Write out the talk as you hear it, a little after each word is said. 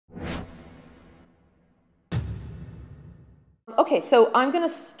Okay, so I'm going to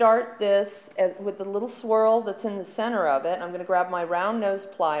start this with the little swirl that's in the center of it. I'm going to grab my round nose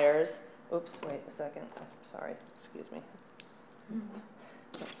pliers. Oops, wait a second. I'm sorry, excuse me.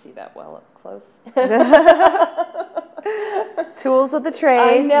 Can't see that well up close. Tools of the trade.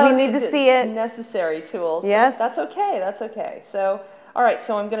 I know, we need to see it. Necessary tools. Yes. That's okay, that's okay. So, all right,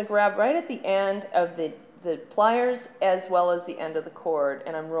 so I'm going to grab right at the end of the pliers as well as the end of the cord,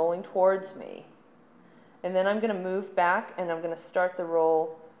 and I'm rolling towards me. And then I'm going to move back, and I'm going to start the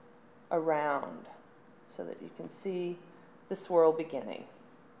roll around so that you can see the swirl beginning.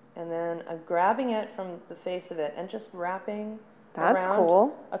 And then I'm grabbing it from the face of it and just wrapping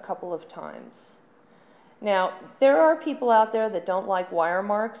around a couple of times. Now, there are people out there that don't like wire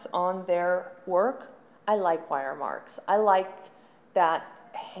marks on their work. I like wire marks. I like that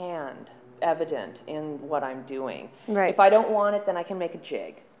hand evident in what I'm doing. Right. If I don't want it, then I can make a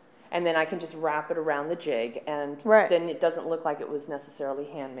jig. And then I can just wrap it around the jig, and then it doesn't look like it was necessarily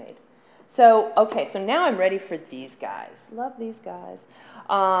handmade. So, okay, so now I'm ready for these guys. Love these guys.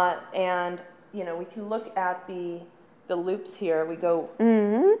 And, you know, we can look at the loops here. We go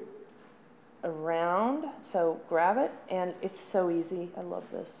around, so grab it, and it's so easy. I love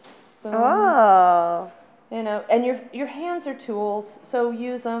this. Boom. Oh. You know, and your hands are tools, so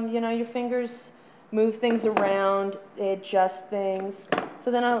use them. You know, your fingers move things around, they adjust things.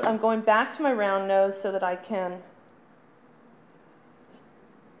 So then I'm going back to my round nose so that I can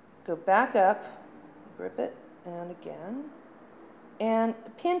go back up, grip it, and again. And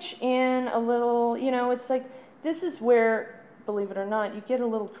pinch in a little, you know, it's like, this is where, believe it or not, you get a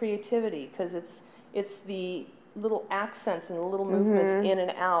little creativity, because it's the little accents and the little movements in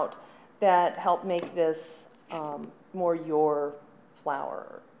and out that help make this more your flower,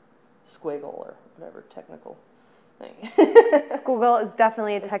 or squiggle, or whatever technical thing. Squiggle is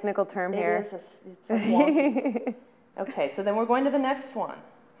definitely a technical term here. It is. It's like wonky. Okay, so then we're going to the next one.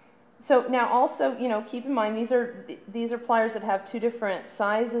 So now also, you know, keep in mind these are pliers that have two different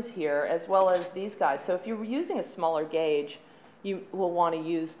sizes here, as well as these guys. So if you're using a smaller gauge, you will want to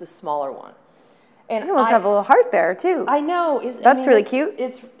use the smaller one. And you almost have a little heart there too. I know. That's really cute.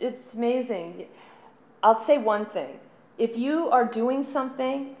 It's amazing. I'll say one thing. If you are doing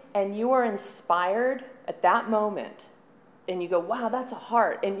something and you are inspired at that moment, and you go, wow, that's a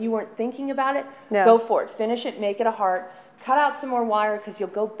heart, and you weren't thinking about it, go for it. Finish it, make it a heart. Cut out some more wire, because you'll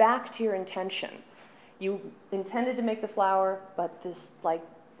go back to your intention. You intended to make the flower, but this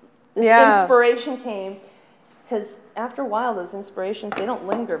inspiration came, because after a while, those inspirations, they don't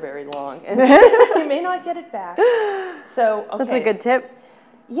linger very long, and you may not get it back. So, okay. That's a good tip.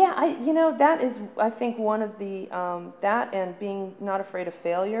 Yeah, you know, that is, I think, one of the, that and being not afraid of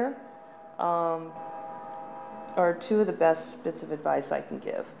failure are two of the best bits of advice I can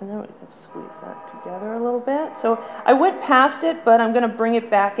give. And then we can squeeze that together a little bit. So I went past it, but I'm going to bring it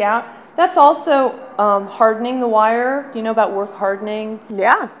back out. That's also hardening the wire. Do you know about work hardening?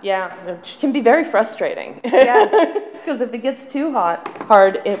 Yeah. Yeah, it can be very frustrating. Yes. Because if it gets too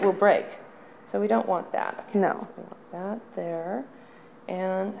hard, it will break. So we don't want that. Okay, no. So we want that there.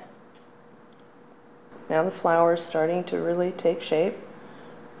 And now the flower is starting to really take shape.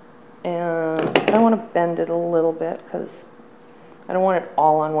 And I want to bend it a little bit, because I don't want it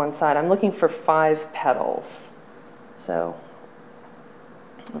all on one side. I'm looking for 5 petals. So,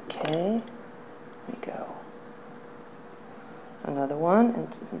 okay, there we go. Another one,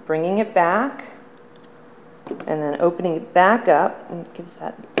 and just bringing it back, and then opening it back up, and it gives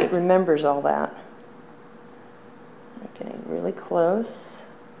that, it remembers all that. We're getting really close.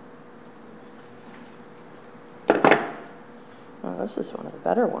 Oh, this is one of the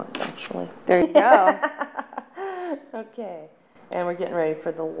better ones, actually. There you go. Okay, and we're getting ready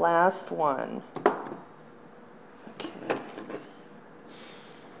for the last one. Okay.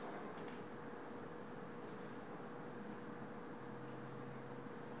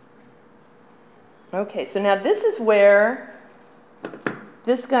 Okay, so now this is where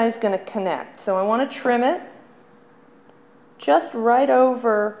this guy's going to connect. So I want to trim it just right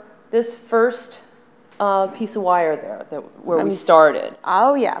over this first piece of wire there, where we started.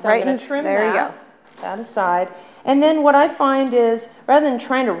 Oh yeah, so right. I'm going to trim there you go. that aside. And then what I find is, rather than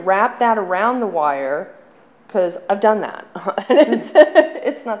trying to wrap that around the wire, because I've done that,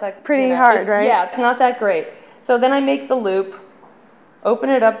 it's not that pretty hard, right? Yeah, it's not that great. So then I make the loop, open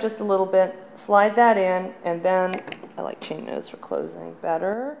it up just a little bit, slide that in, and then I like chain nose for closing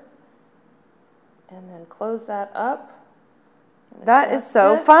better. And then close that up. That is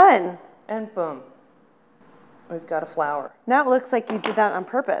so fun. And boom. We've got a flower. Now it looks like you did that on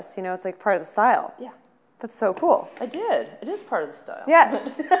purpose. You know, it's like part of the style. Yeah. That's so cool. I did. It is part of the style.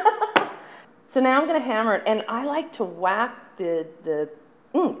 Yes. So now I'm going to hammer it, and I like to whack the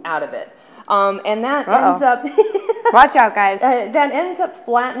out of it. And that ends up... Watch out, guys. That ends up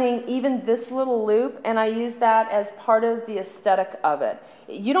flattening even this little loop, and I use that as part of the aesthetic of it.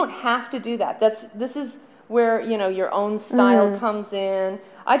 You don't have to do that. This is where, you know, your own style comes in.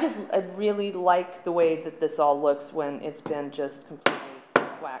 I really like the way that this all looks when it's been just completely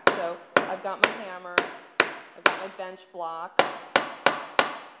whacked. So I've got my hammer, I've got my bench block.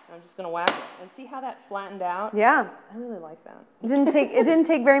 I'm just going to whack it and see how that flattened out. Yeah. I really like that. It didn't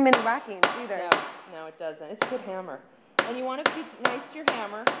take very many whackings either. No, it doesn't. It's a good hammer. And you want to be nice to your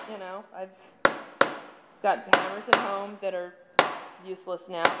hammer. You know, I've got hammers at home that are useless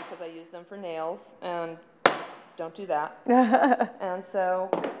now because I use them for nails, and don't do that. And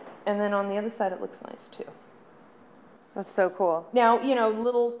then on the other side it looks nice too. That's so cool. Now, you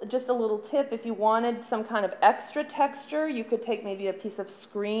know, just a little tip, if you wanted some kind of extra texture, you could take maybe a piece of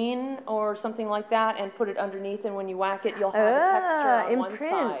screen or something like that and put it underneath, and when you whack it, you'll have a texture on one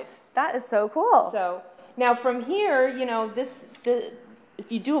side. That is so cool. So, now from here, you know, if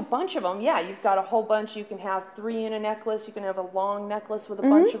you do a bunch of them, yeah, you've got a whole bunch. You can have 3 in a necklace. You can have a long necklace with a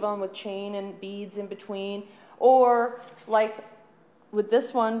bunch of them with chain and beads in between. Or, like, with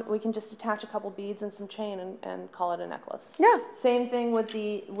this one, we can just attach a couple beads and some chain and call it a necklace. Yeah. Same thing with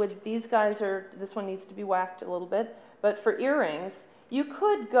these guys. This one needs to be whacked a little bit. But for earrings, you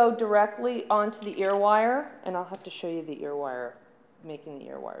could go directly onto the ear wire, and I'll have to show you the ear wire, making the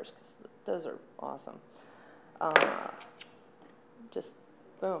ear wires, because those are awesome. Just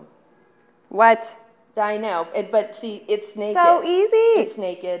boom. What? I know, but see, it's naked. So easy. It's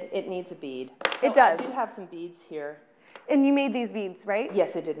naked. It needs a bead. So it does. I do have some beads here. And you made these beads, right?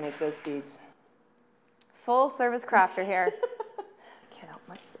 Yes, I did make those beads. Full service crafter here. Can't help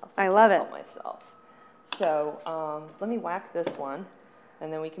myself. I love it. Can't help myself. So let me whack this one,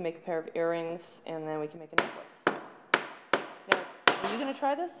 and then we can make a pair of earrings, and then we can make a necklace. Now, are you going to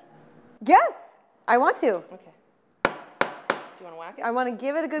try this? Yes, I want to. Okay. Do you want to whack it? I want to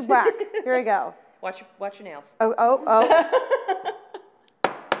give it a good whack. Here we go. Watch your nails. Oh.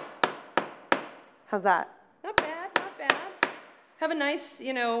 How's that? Not bad, not bad. Have a nice,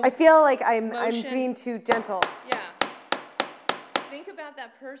 you know... I feel like I'm being too gentle. Yeah. Think about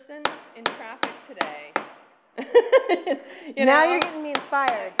that person in traffic today. Now you're getting me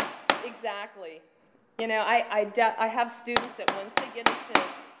inspired. Exactly. You know, I have students that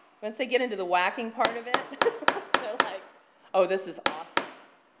once they get into the whacking part of it, they're like, oh, this is awesome.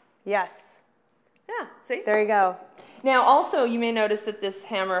 Yes. Yeah, see? There you go. Now, also, you may notice that this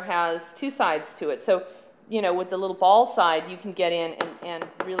hammer has 2 sides to it. So, you know, with the little ball side, you can get in and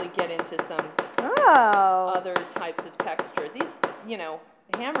really get into some other types of texture. These, you know,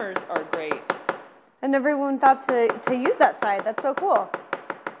 hammers are great. I never even thought to use that side. That's so cool.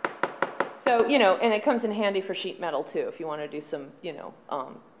 So, you know, and it comes in handy for sheet metal, too, if you want to do some, you know,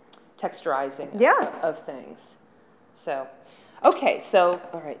 texturizing of things. So, okay, so,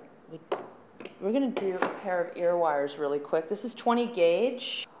 all right. We're going to do a pair of ear wires really quick. This is 20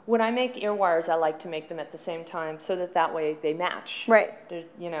 gauge. When I make ear wires, I like to make them at the same time so that way they match. Right.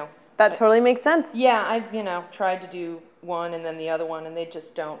 You know. That totally makes sense. Yeah, I've, you know, tried to do one and then the other one, and they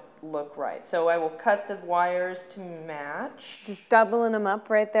just don't look right. So I will cut the wires to match. Just doubling them up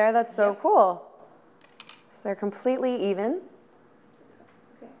right there. That's so cool. So they're completely even.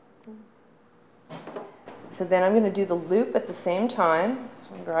 So then I'm going to do the loop at the same time.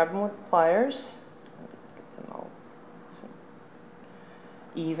 So I'm going to grab them with pliers. Get them all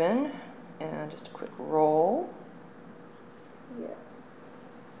even. And just a quick roll. Yes.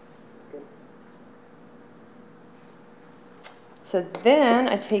 That's good. So then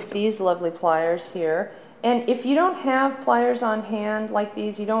I take these lovely pliers here. And if you don't have pliers on hand like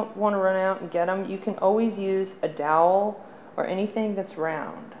these, you don't want to run out and get them, you can always use a dowel or anything that's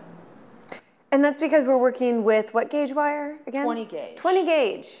round. And that's because we're working with what gauge wire again? 20 gauge. 20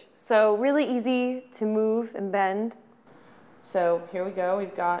 gauge. So really easy to move and bend. So here we go.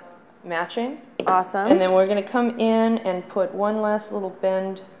 We've got matching. Awesome. And then we're going to come in and put one last little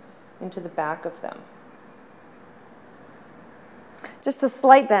bend into the back of them. Just a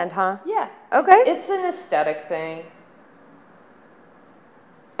slight bend, huh? Yeah. Okay. It's an aesthetic thing.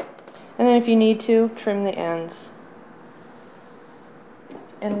 And then if you need to, trim the ends.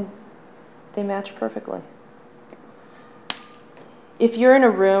 And they match perfectly. If you're in a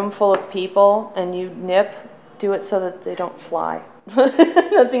room full of people and you nip, do it so that they don't fly.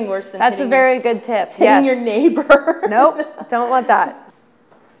 Nothing worse than That's a very good tip. Hitting your neighbor. Nope, don't want that.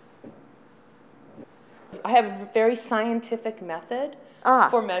 I have a very scientific method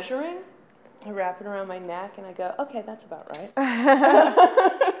for measuring. I wrap it around my neck and I go, okay, that's about right.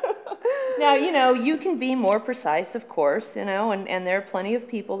 Now, you know, you can be more precise, of course, you know, and there are plenty of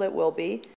people that will be.